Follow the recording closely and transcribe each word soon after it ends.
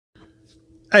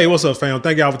Hey, what's up, fam?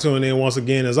 Thank y'all for tuning in once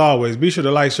again. As always, be sure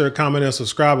to like, share, comment, and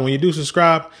subscribe. And when you do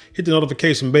subscribe, hit the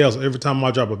notification bell so every time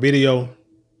I drop a video,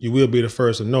 you will be the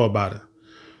first to know about it.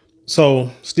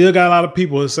 So still got a lot of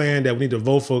people saying that we need to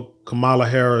vote for Kamala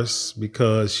Harris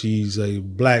because she's a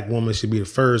black woman. She'd be the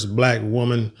first black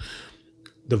woman,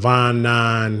 Divine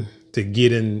Nine,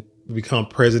 to become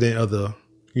president of the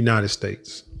United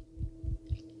States.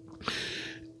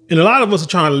 And a lot of us are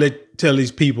trying to tell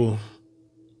these people,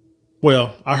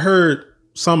 well, I heard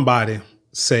somebody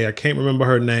say, I can't remember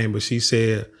her name, but she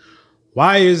said,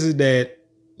 why is it that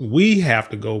we have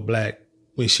to go black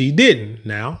when she didn't?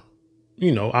 Now,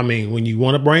 you know, I mean, when you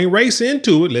want to bring race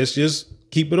into it, let's just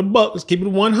keep it a buck. Let's keep it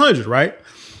 100, right?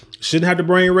 Shouldn't have to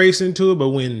bring race into it. But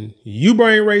when you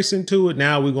bring race into it,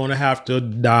 now we're going to have to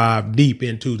dive deep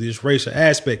into this racial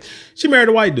aspect. She married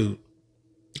a white dude.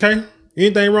 Okay.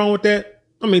 Anything wrong with that?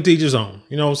 I mean, teach his own.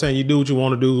 You know what I'm saying? You do what you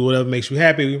want to do, whatever makes you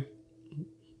happy,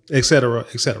 etc.,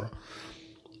 etc.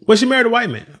 But she married a white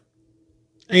man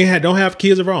and don't have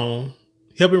kids of her own,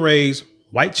 helping raise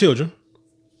white children.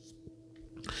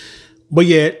 But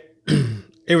yet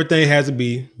everything has to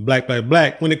be black, black,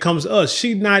 black. When it comes to us,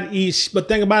 she's not easy. But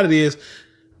the thing about it is,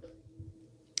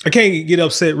 I can't get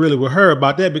upset really with her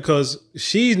about that because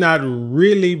she's not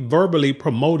really verbally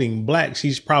promoting black.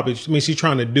 She's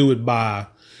trying to do it by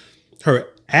her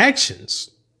actions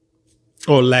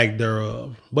or lack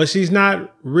thereof, but she's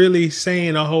not really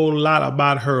saying a whole lot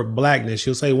about her blackness.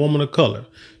 She'll say woman of color.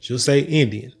 She'll say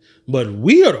Indian, but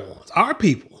we are the ones, our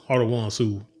people are the ones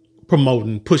who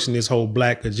promoting, pushing this whole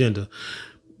black agenda.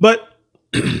 But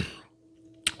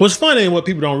what's funny and what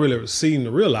people don't really seem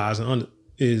to realize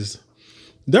is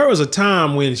there was a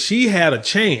time when she had a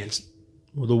chance,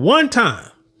 the one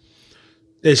time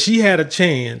that she had a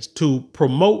chance to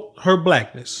promote her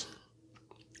blackness,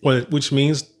 which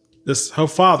means this her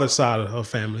father's side of her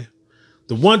family.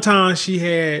 The one time she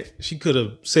could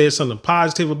have said something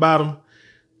positive about him.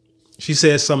 She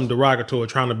said something derogatory,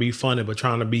 trying to be funny, but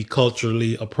trying to be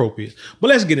culturally appropriate. But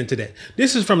let's get into that.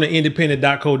 This is from the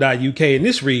independent.co.uk, and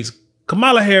this reads,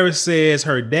 Kamala Harris says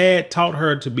her dad taught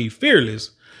her to be fearless,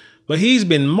 but he's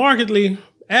been markedly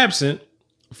absent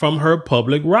from her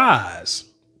public rise.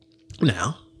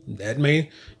 Now, that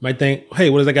might think, hey,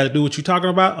 what does that got to do with what you're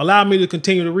talking about? Allow me to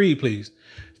continue to read, please.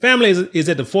 Family is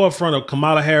at the forefront of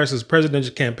Kamala Harris's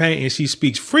presidential campaign, and she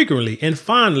speaks frequently and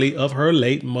fondly of her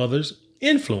late mother's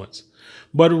influence.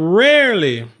 But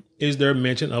rarely is there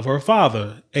mention of her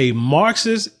father, a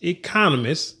Marxist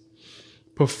economist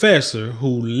professor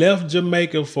who left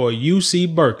Jamaica for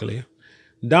UC Berkeley.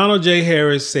 Donald J.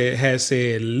 Harris has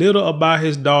said little about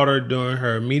his daughter during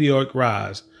her meteoric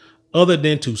rise, other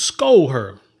than to scold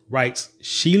her, writes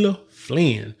Sheila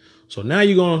Flynn. So now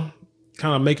you're going to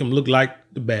kind of make him look like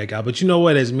the bad guy. But you know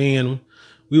what? As men,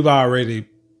 we've already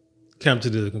come to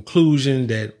the conclusion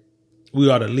that we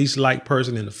are the least liked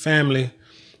person in the family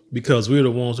because we're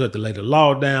the ones who have to lay the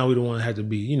law down. We're the ones who have to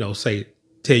be,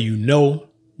 tell you no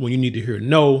when you need to hear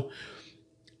no.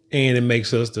 And it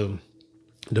makes us the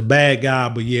bad guy,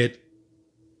 but yet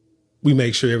we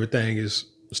make sure everything is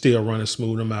still running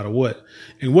smooth no matter what.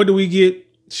 And what do we get?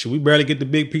 Should we barely get the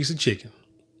big piece of chicken?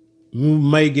 We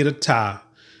may get a tie.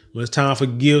 When it's time for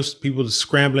gifts, people are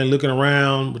scrambling, looking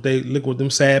around, but they look with them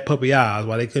sad puppy eyes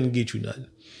while they couldn't get you nothing.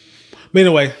 But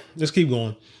anyway, let's keep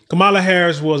going. Kamala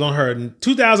Harris was on her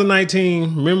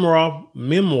 2019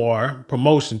 memoir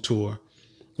promotion tour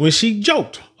when she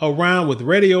joked around with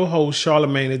radio host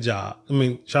Charlemagne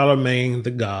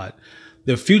the God,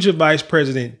 the future vice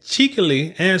president,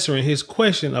 cheekily answering his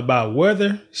question about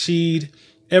whether she'd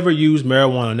ever used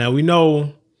marijuana. Now, we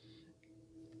know,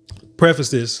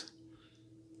 preface this,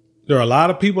 there are a lot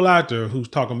of people out there who's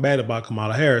talking bad about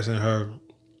Kamala Harris and her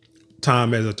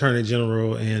time as Attorney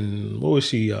General and what was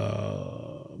she,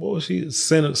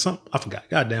 Senate, something, I forgot,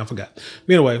 goddamn forgot.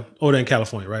 But anyway, over there in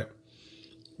California, right?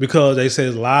 Because they say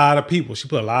there's a lot of people, she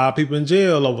put a lot of people in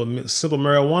jail over simple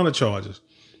marijuana charges.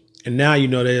 And now you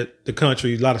know that the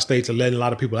country, a lot of states are letting a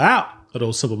lot of people out of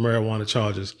those simple marijuana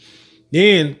charges.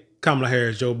 Then Kamala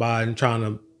Harris, Joe Biden trying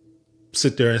to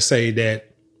sit there and say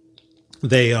that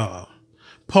they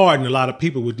pardon a lot of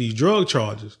people with these drug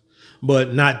charges,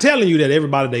 but not telling you that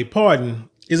everybody they pardon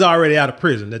is already out of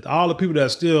prison, that all the people that are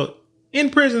still in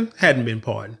prison hadn't been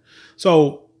pardoned.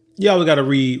 So you always got to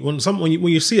read when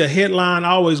you see a headline,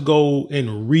 always go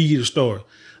and read the story.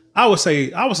 I would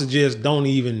suggest don't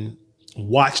even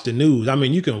watch the news. I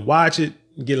mean, you can watch it,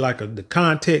 get like the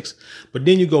context, but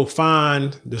then you go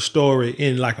find the story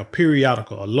in like a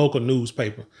periodical, a local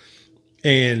newspaper,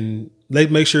 and They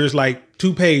make sure it's like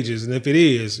 2 pages. And if it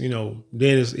is, you know,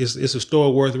 then it's a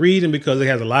story worth reading because it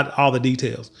has all the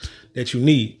details that you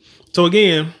need. So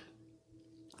again,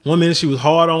 one minute she was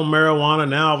hard on marijuana.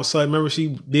 Now all of a sudden, remember she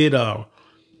did a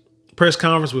press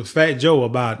conference with Fat Joe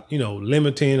about, you know,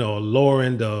 limiting or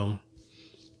lowering the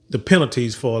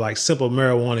penalties for like simple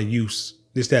marijuana use,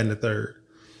 this, that, and the third.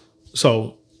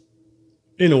 So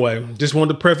anyway, just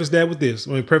wanted to preface that with this.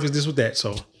 Preface this with that.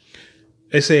 So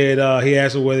they said he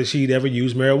asked her whether she'd ever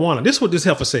used marijuana. This is what this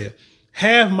heifer said.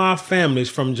 Half my family's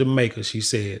from Jamaica, she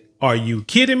said. Are you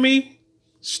kidding me?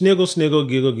 Sniggle, sniggle,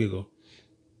 giggle, giggle.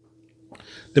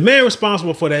 The man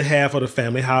responsible for that half of the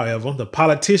family, however, the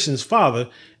politician's father,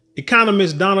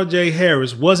 economist Donald J.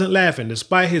 Harris, wasn't laughing.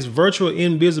 Despite his virtual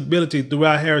invisibility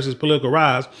throughout Harris's political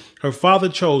rise, her father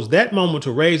chose that moment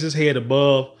to raise his head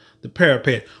above the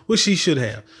parapet, which he should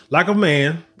have. Like a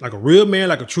man, like a real man,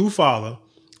 like a true father,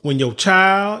 when your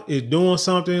child is doing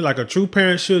something like a true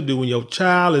parent should do, when your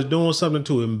child is doing something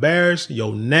to embarrass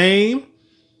your name,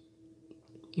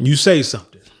 you say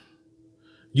something.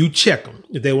 You check them.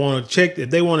 If they want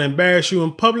to embarrass you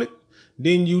in public,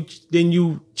 then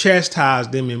you chastise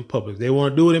them in public. If they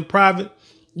want to do it in private,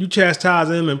 you chastise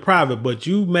them in private, but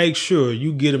you make sure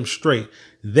you get them straight.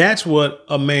 That's what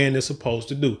a man is supposed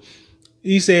to do.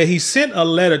 He said he sent a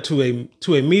letter to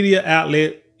a media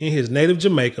outlet in his native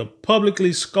Jamaica,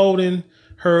 publicly scolding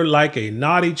her like a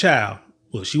naughty child.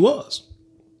 Well, she was.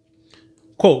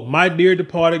 Quote, my dear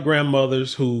departed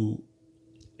grandmothers who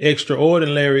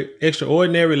extraordinary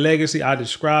legacy I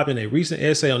described in a recent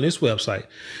essay on this website,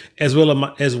 as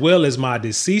well as my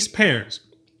deceased parents,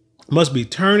 must be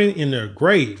turning in their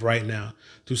grave right now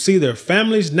to see their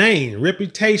family's name,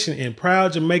 reputation, and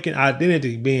proud Jamaican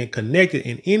identity being connected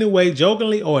in any way,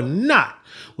 jokingly or not,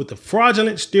 with the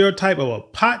fraudulent stereotype of a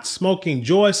pot-smoking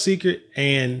joy seeker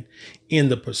and in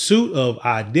the pursuit of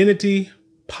identity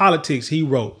politics, he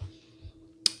wrote.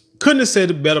 Couldn't have said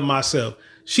it better myself.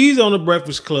 She's on the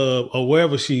Breakfast Club or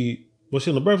wherever was she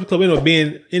on the Breakfast Club, ended up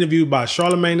being interviewed by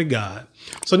Charlamagne the God.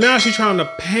 So now she's trying to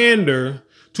pander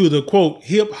to the quote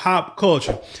hip hop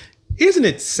culture. Isn't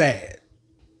it sad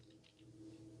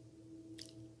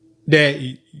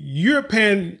that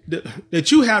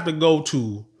that you have to go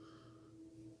to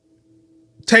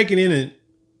taking in an,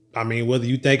 I mean, whether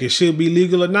you think it should be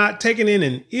legal or not, taking in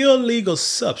an illegal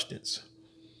substance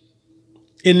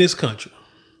in this country?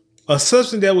 A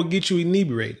substance that will get you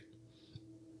inebriated.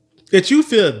 That you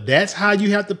feel that's how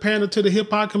you have to pander to the hip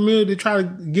hop community to try to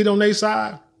get on their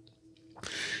side.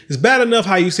 It's bad enough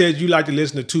how you said you like to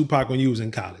listen to Tupac when you was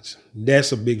in college.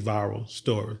 That's a big viral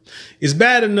story. It's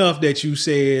bad enough that you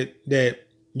said that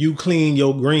you clean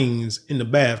your greens in the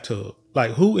bathtub.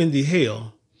 Like who in the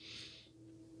hell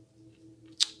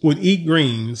would eat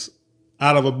greens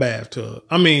out of a bathtub?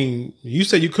 I mean, you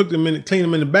said you cook them clean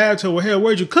them in the bathtub. Well, hell,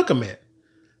 where'd you cook them at?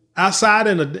 Outside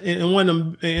in one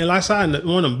of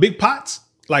them big pots,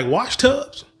 like wash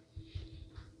tubs.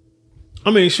 I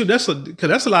mean, shoot, that's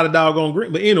a lot of doggone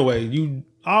green. But anyway,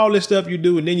 all this stuff you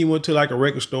do, and then you went to like a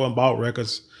record store and bought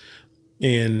records,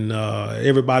 and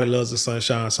Everybody Loves the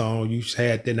Sunshine song. You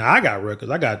had that. Now I got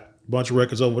records. I got a bunch of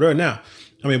records over there now.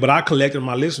 I mean, but I collected them.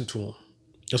 I listen to them.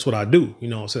 That's what I do. You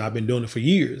know, so I've been doing it for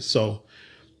years. So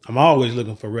I'm always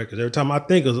looking for records. Every time I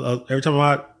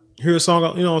hear a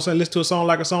song, you know what I'm saying, listen to a song,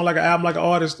 like an album, like an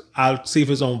artist, I'll see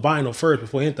if it's on vinyl first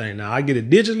before anything. Now, I get it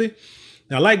digitally.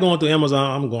 Now, I like going through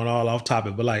Amazon. I'm going all off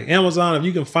topic, but like Amazon, if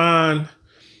you can find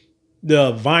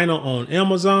the vinyl on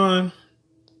Amazon,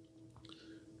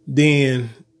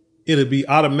 then it'll be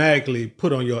automatically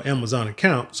put on your Amazon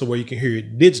account so where you can hear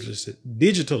it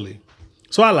digitally.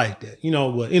 So I like that, you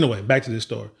know, but anyway, back to this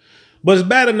story. But it's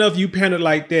bad enough you pandered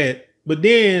like that, but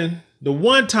then the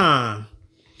one time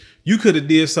you could have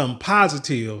did something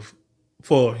positive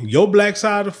for your black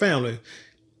side of the family,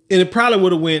 and it probably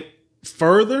would have went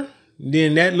further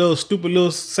than that little stupid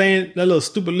little saying, that little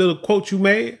stupid little quote you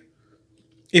made.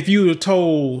 If you would have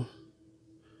told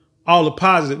all the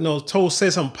positive,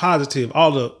 say something positive,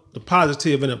 all the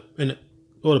positive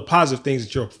or the positive things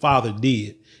that your father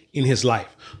did in his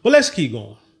life. But let's keep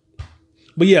going.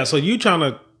 But yeah, so you trying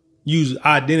to use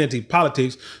identity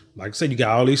politics. Like I said, you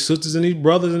got all these sisters and these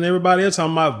brothers and everybody else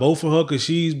talking about vote for her because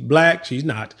she's black. She's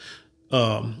not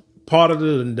part of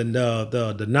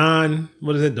the nine,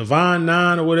 what is it, Divine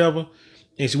Nine or whatever.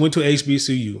 And she went to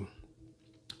HBCU.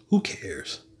 Who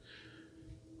cares?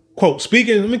 Quote,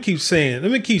 let me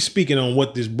keep speaking on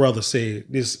what this brother said.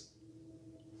 This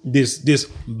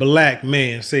black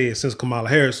man said, since Kamala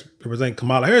Harris representing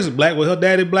Kamala Harris is black, well, her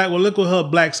daddy black. Well, look what her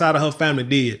black side of her family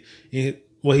did. And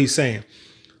what he's saying.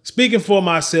 Speaking for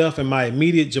myself and my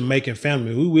immediate Jamaican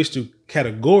family, we wish to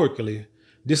categorically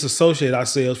disassociate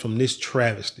ourselves from this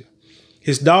travesty.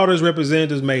 His daughter's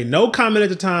representatives made no comment at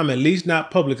the time, at least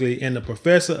not publicly, and the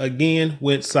professor again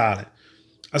went silent.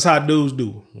 That's how dudes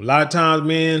do. A lot of times,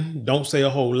 men don't say a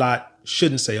whole lot,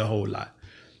 shouldn't say a whole lot.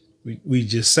 We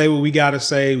just say what we got to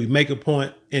say, we make a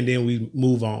point, and then we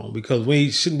move on, because we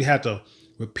shouldn't have to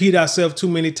repeat ourselves too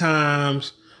many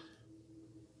times.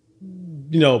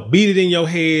 You know, beat it in your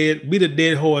head, beat a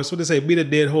dead horse. What they say, beat a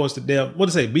dead horse to death.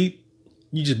 What they say,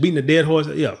 you just beating a dead horse?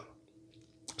 Yeah.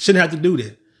 Shouldn't have to do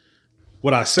that.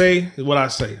 What I say is what I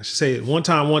say. I should say it one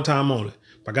time only.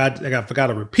 If I got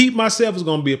to repeat myself, it's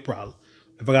going to be a problem.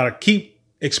 If I got to keep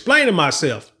explaining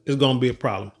myself, it's going to be a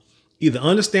problem. Either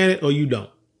understand it or you don't.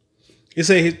 It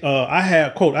says, I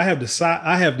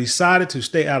have decided to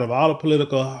stay out of all the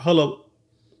political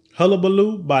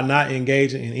hullabaloo by not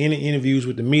engaging in any interviews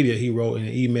with the media, he wrote in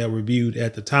an email reviewed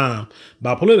at the time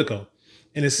by Politico.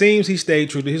 And it seems he stayed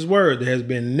true to his word. There has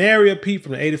been nary a peep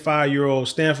from the 85-year-old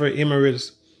Stanford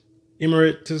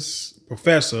emeritus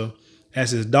professor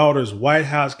as his daughter's White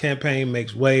House campaign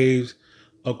makes waves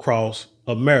across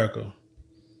America.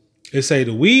 They say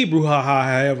the weed brouhaha,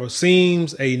 however,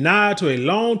 seems a nod to a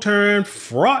long-term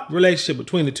fraught relationship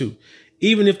between the two,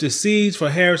 even if the seeds for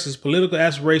Harris's political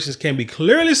aspirations can be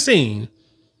clearly seen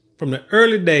from the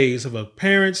early days of her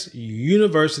parents'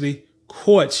 university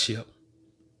courtship.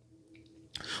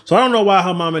 So I don't know why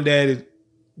her mom and dad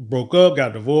broke up,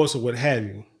 got divorced, or what have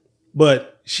you,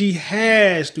 but she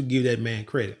has to give that man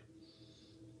credit.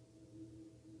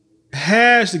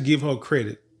 Has to give her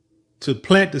credit to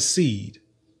plant the seed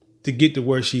to get to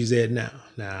where she's at now.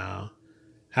 Now,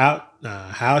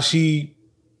 how she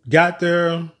got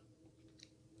there,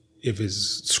 if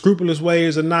it's scrupulous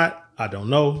ways or not, I don't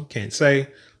know, can't say,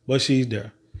 but she's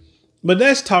there. But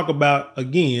let's talk about,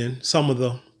 again, some of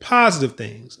the positive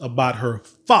things about her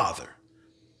father.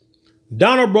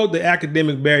 Donald broke the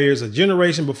academic barriers a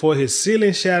generation before his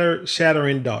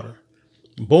ceiling-shattering daughter.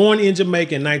 Born in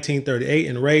Jamaica in 1938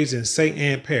 and raised in St.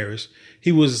 Ann Parish,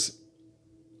 he was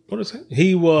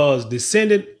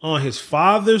descended on his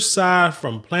father's side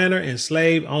from planter and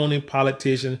slave-owning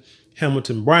politician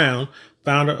Hamilton Brown,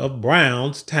 founder of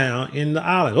Brownstown in the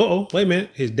island. Wait a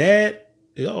minute. His dad.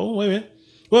 Wait a minute.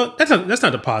 Well, that's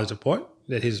not the positive part,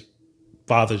 that his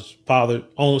father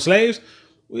owned slaves.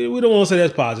 We don't want to say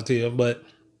that's positive, but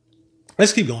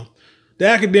let's keep going. The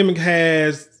academic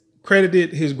has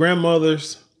credited his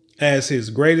grandmothers as his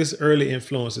greatest early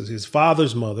influences. His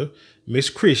father's mother, Miss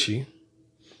Chrissy,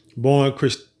 born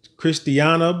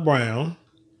Christiana Brown,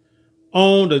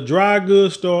 owned a dry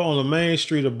goods store on the main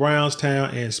street of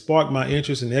Brownstown and sparked my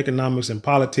interest in economics and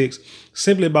politics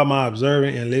simply by my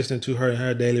observing and listening to her in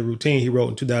her daily routine, he wrote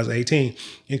in 2018,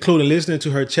 including listening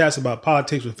to her chats about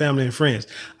politics with family and friends.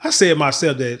 I said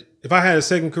myself that if I had a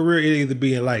second career, it'd either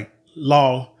be in like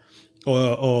law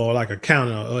or like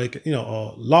accounting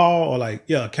or law or like,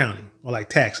 accounting or like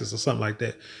taxes or something like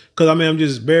that. Because I mean, I'm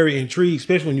just very intrigued,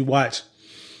 especially when you watch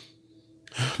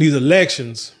these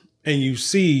elections and you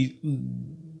see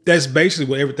that's basically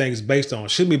what everything is based on.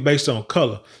 It shouldn't be based on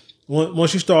color.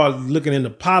 Once you start looking into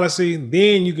policy,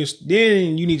 then you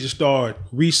need to start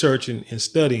researching and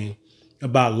studying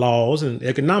about laws and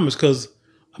economics, because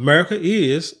America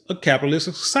is a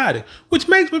capitalistic society, which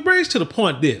brings to the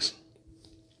point this.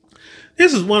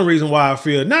 This is one reason why I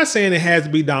feel, not saying it has to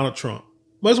be Donald Trump,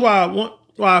 but it's why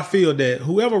I feel that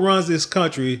whoever runs this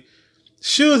country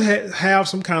should have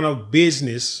some kind of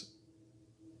business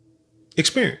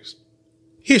experience,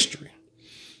 history,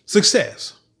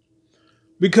 success.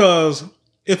 Because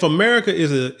if America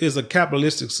is a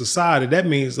capitalistic society, that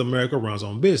means America runs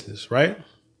on business, right?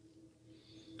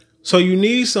 So you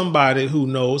need somebody who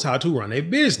knows how to run a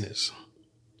business.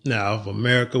 Now, if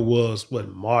America was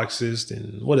Marxist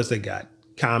and what else they got,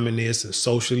 communists and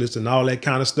socialists and all that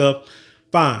kind of stuff,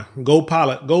 fine, go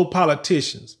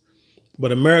politicians.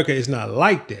 But America is not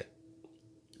like that,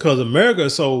 because America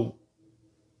is so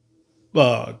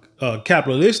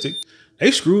capitalistic.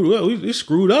 They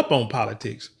screwed up on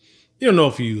politics. You don't know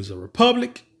if you use a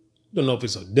republic. You don't know if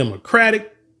it's a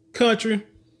democratic country.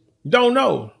 You don't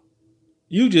know.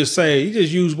 You just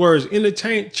use words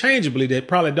interchangeably that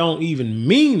probably don't even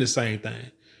mean the same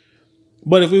thing.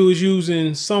 But if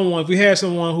we had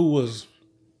someone who was,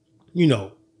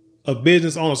 a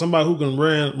business owner, somebody who can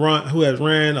who has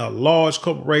ran a large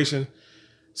corporation,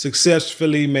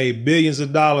 successfully made billions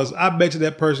of dollars, I bet you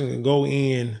that person can go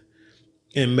in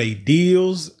and make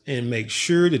deals and make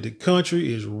sure that the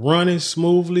country is running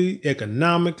smoothly,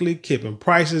 economically, keeping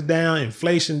prices down,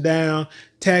 inflation down,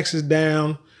 taxes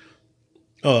down,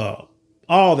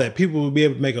 all that. People would be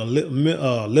able to make a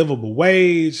livable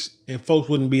wage, and folks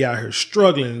wouldn't be out here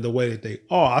struggling the way that they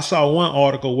are. I saw one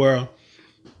article where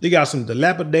they got some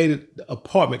dilapidated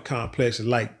apartment complexes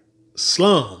like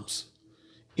slums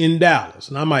in Dallas.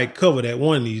 And I might cover that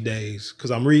one of these days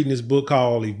because I'm reading this book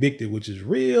called Evicted, which is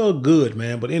real good,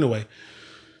 man. But anyway,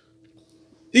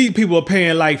 these people are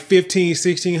paying like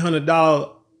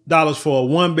 $1,500, $1,600 for a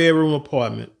 1-bedroom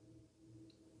apartment.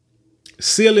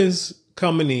 Ceilings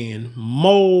coming in,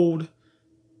 mold, you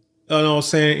know what I'm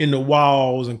saying, in the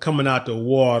walls and coming out the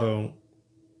water,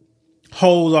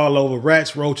 holes all over,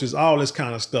 rats, roaches, all this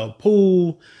kind of stuff.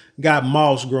 Pool got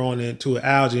moss growing into it,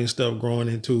 algae and stuff growing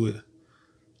into it.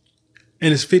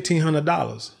 And it's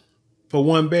 $1,500 for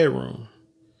 1 bedroom,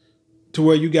 to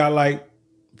where you got like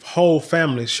whole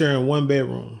families sharing 1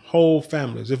 bedroom, whole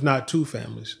families, if not 2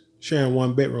 families, sharing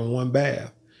 1 bedroom, 1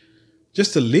 bath,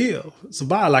 just to live,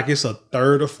 survive like it's a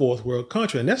 3rd or 4th world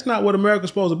country. And that's not what America's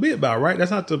supposed to be about, right?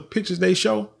 That's not the pictures they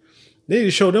show. They need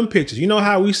to show them pictures. You know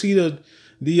how we see the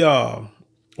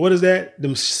what is that?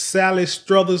 Them Sally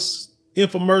Struthers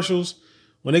infomercials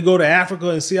when they go to Africa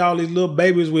and see all these little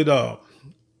babies with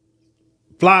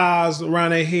flies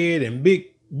around their head and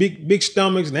big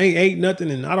stomachs, and they ain't ate nothing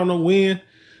and I don't know when.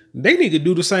 They need to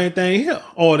do the same thing here.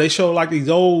 Or they show like these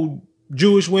old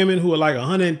Jewish women who are like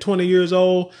 120 years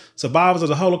old, survivors of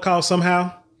the Holocaust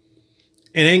somehow,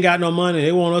 and they ain't got no money.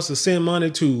 They want us to send money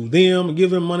to them and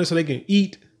give them money so they can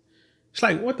eat. It's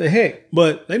like, what the heck?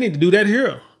 But they need to do that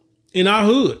here in our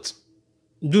hoods.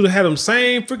 Do to have them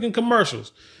same freaking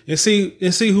commercials and see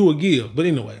who will give. But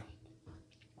anyway,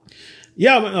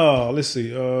 yeah. Let's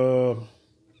see.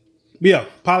 Yeah,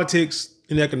 politics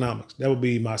and economics. That would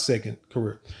be my second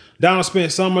career. Donald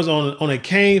spent summers on a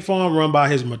cane farm run by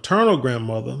his maternal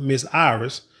grandmother, Miss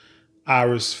Iris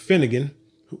Finnegan,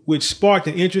 which sparked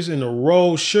an interest in the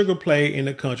role sugar played in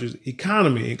the country's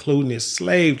economy, including its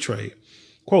slave trade.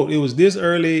 Quote, it was this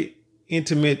early,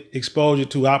 intimate exposure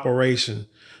to operation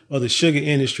of the sugar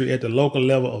industry at the local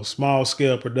level of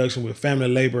small-scale production with family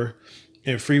labor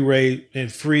and free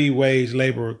wage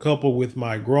labor, coupled with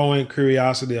my growing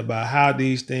curiosity about how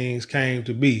these things came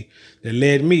to be, that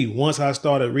led me, once I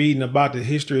started reading about the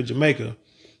history of Jamaica,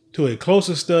 to a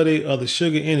closer study of the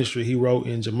sugar industry, he wrote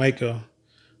in Jamaica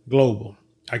Global.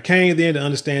 I came then to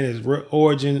understand its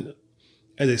origin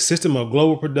as a system of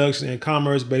global production and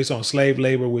commerce based on slave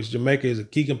labor, which Jamaica is a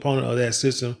key component of that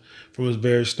system from its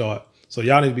very start. So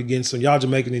y'all need to be getting some, y'all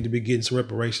Jamaicans need to be getting some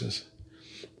reparations.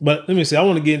 But let me see, I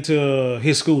want to get into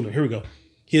his schooling. Here we go.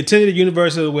 He attended the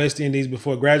University of the West Indies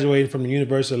before graduating from the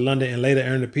University of London and later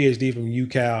earned a PhD from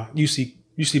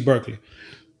UC Berkeley.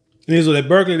 And it was at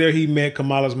Berkeley there he met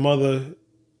Kamala's mother,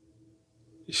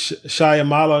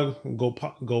 Shyamala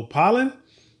Gopalan,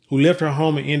 who left her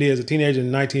home in India as a teenager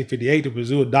in 1958 to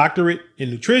pursue a doctorate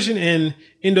in nutrition and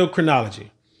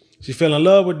endocrinology. She fell in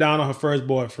love with Donald, her first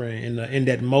boyfriend, in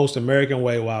that most American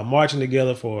way while marching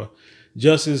together for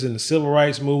justice in the civil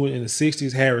rights movement in the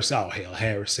 60s.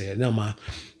 Harris said, never mind.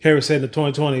 Harris said in the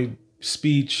 2020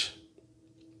 speech,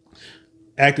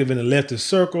 active in the leftist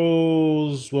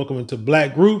circles, welcoming to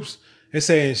black groups. It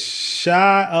saying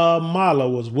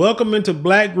Shyamala was welcomed into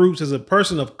black groups as a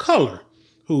person of color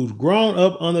who's grown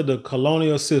up under the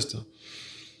colonial system.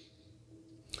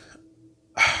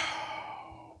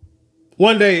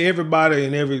 One day, everybody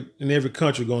in every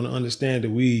country going to understand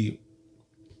that we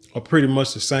are pretty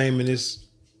much the same in this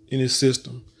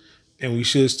system, and we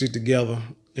should stick together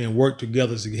and work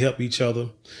together to help each other.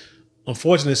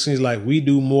 Unfortunately, it seems like we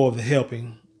do more of the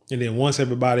helping, and then once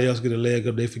everybody else get a leg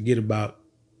up, they forget about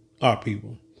our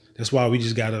people. That's why we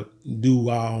just gotta do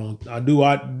our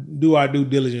due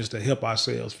diligence to help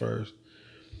ourselves first.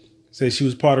 Said she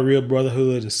was part of real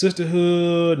brotherhood and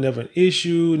sisterhood, never an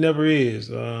issue, never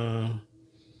is.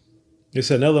 It's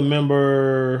another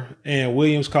member, Ann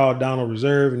Williams, called Donald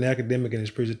reserved and academic in his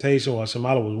presentation, while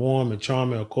Shyamala was warm and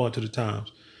charming according to the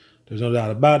times. There's no doubt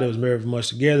about it. They was very much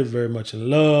together, very much in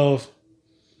love.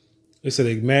 They said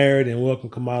they married and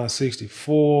welcomed Kamala in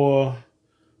 1964,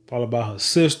 followed by her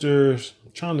sisters.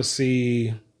 I'm trying to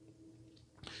see.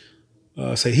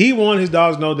 Say he wanted his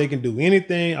daughters to know they can do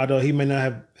anything, although he may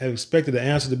not have expected the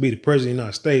answer to be the president of the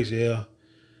United States. Yeah.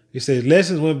 He said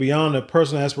lessons went beyond their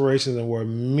personal aspirations and were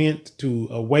meant to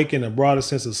awaken a broader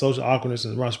sense of social awkwardness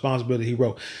and responsibility, he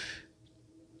wrote.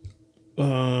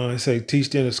 He said, teach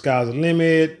them the sky's the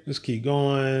limit. Let's keep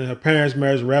going. Her parents'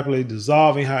 marriage rapidly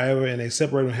dissolving, however, and they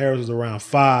separated when Harris was around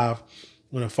 5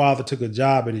 when her father took a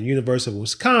job at the University of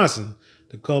Wisconsin.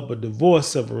 The couple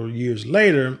divorced several years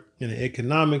later, and an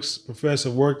economics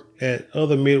professor worked at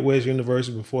other Midwest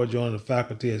universities before joining the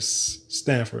faculty at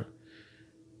Stanford.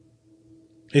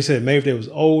 He said maybe if they was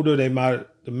older, the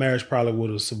marriage probably would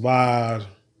have survived.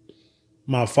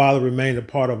 My father remained a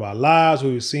part of our lives.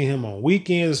 We would see him on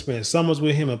weekends and spend summers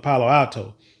with him in Palo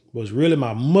Alto. It was really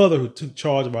my mother who took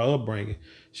charge of our upbringing.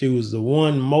 She was the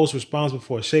one most responsible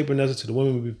for shaping us into the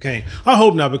women we became. I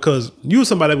hope not, because you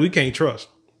somebody we can't trust.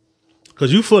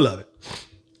 Because you full of it.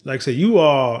 Like I said, you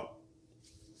are,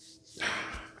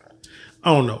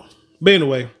 I don't know. But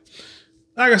anyway,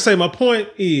 like I say, my point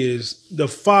is the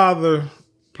father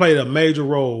played a major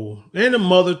role, and the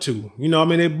mother too. You know, I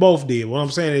mean, they both did. What I'm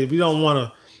saying is, we don't want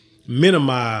to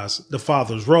minimize the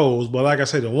father's roles, but like I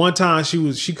said, the one time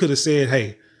she could have said,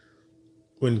 "Hey,"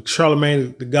 when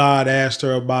Charlemagne the God asked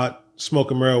her about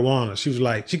smoking marijuana, she was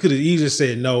like, she could have easily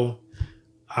said, "No,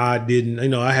 I didn't. You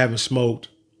know, I haven't smoked,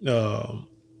 never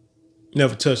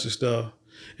touched the stuff."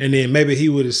 And then maybe he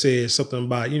would have said something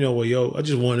about, you know, well, yo, I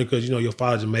just wanted because, you know, your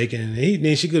father's Jamaican. And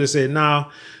then she could have said, "Nah,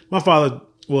 my father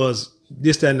was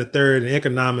this, that, and the third, and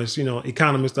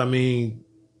economist, I mean,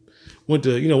 went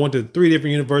to 3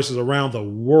 different universities around the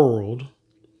world,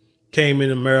 came in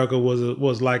America,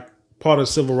 was like part of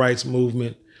the civil rights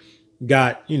movement,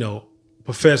 got,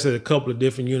 professor at a couple of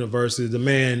different universities. The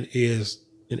man is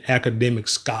an academic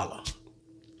scholar.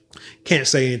 Can't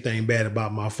say anything bad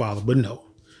about my father, but no,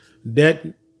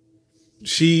 that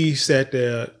she sat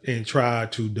there and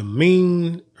tried to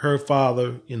demean her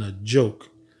father in a joke.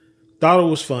 Thought it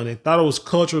was funny, thought it was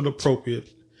culturally appropriate,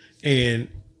 and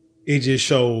it just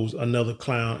shows another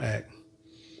clown act.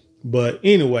 But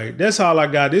anyway, that's all I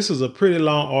got. This is a pretty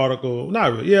long article.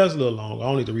 Not really. Yeah, it's a little long. I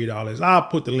don't need to read all this. I'll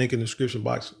put the link in the description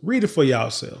box. Read it for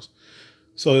yourselves.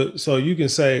 So you can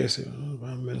say,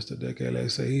 Prime Minister decade,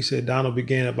 let's say, he said Donald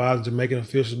began advising Jamaican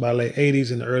officials by the late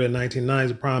 80s. In the early 1990s,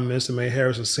 the Prime Minister made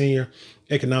Harris a senior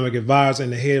economic advisor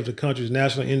and the head of the country's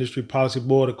National Industry Policy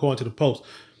Board, according to the Post.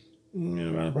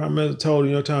 The Prime Minister told the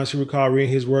New York Times she recalled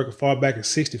reading his work far back in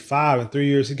 65. In 3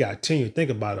 years, he got tenure. Think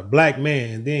about it. A black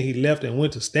man. And then he left and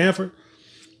went to Stanford.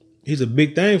 He's a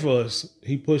big thing for us.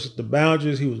 He pushed the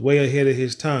boundaries. He was way ahead of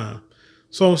his time.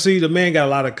 So see, the man got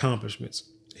a lot of accomplishments.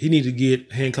 He needs to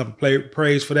get handcuff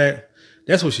praise for that.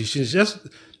 That's what she should.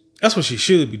 That's what she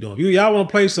should be doing. Y'all want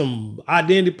to play some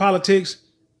identity politics?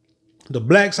 The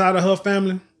black side of her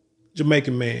family,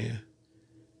 Jamaican man,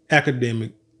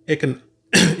 academic,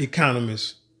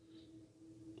 economist,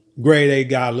 grade A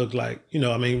guy, look like,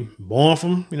 born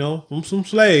from some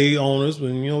slave owners,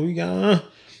 when,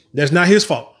 that's not his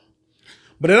fault.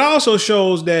 But it also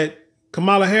shows that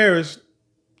Kamala Harris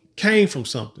came from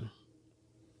something.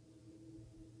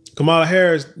 Kamala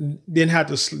Harris didn't have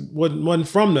to, wasn't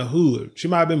from the hood. She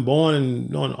might have been born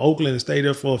in Oakland and stayed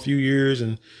there for a few years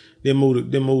and then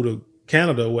moved to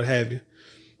Canada or what have you.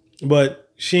 But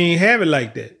she ain't have it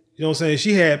like that. You know what I'm saying?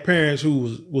 She had parents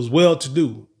who was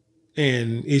well-to-do,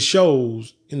 and it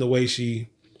shows in the way she,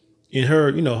 in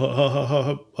her,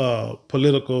 her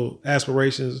political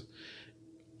aspirations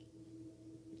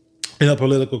in her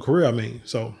political career.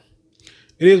 So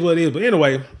it is what it is. But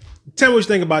anyway, tell me what you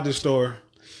think about this story.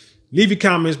 Leave your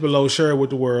comments below. Share it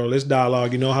with the world. Let's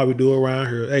dialogue. You know how we do around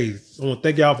here. Hey, I want to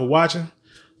thank y'all for watching.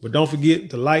 But don't forget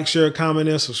to like, share, comment,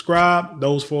 and subscribe.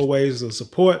 Those 4 ways of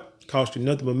support. Cost you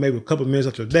nothing but maybe a couple minutes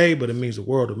of your day, but it means the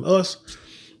world to us.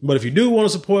 But if you do want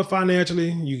to support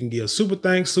financially, you can give super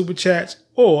thanks, super chats,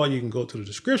 or you can go to the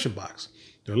description box.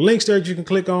 There are links there that you can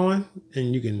click on,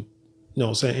 and you can,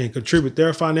 and contribute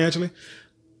there financially.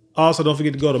 Also, don't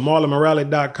forget to go to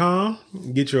marlonmorale.com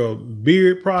and get your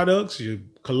beard products, your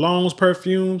colognes,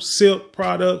 perfumes, silk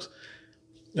products,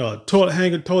 toilet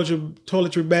hanger,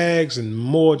 toiletry bags, and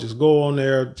more. Just go on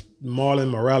there,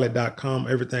 marlonmorale.com.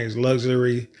 Everything is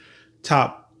luxury,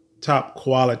 top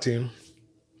quality.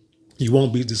 You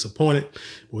won't be disappointed.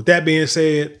 With that being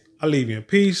said, I'll leave you in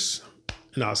peace,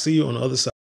 and I'll see you on the other side.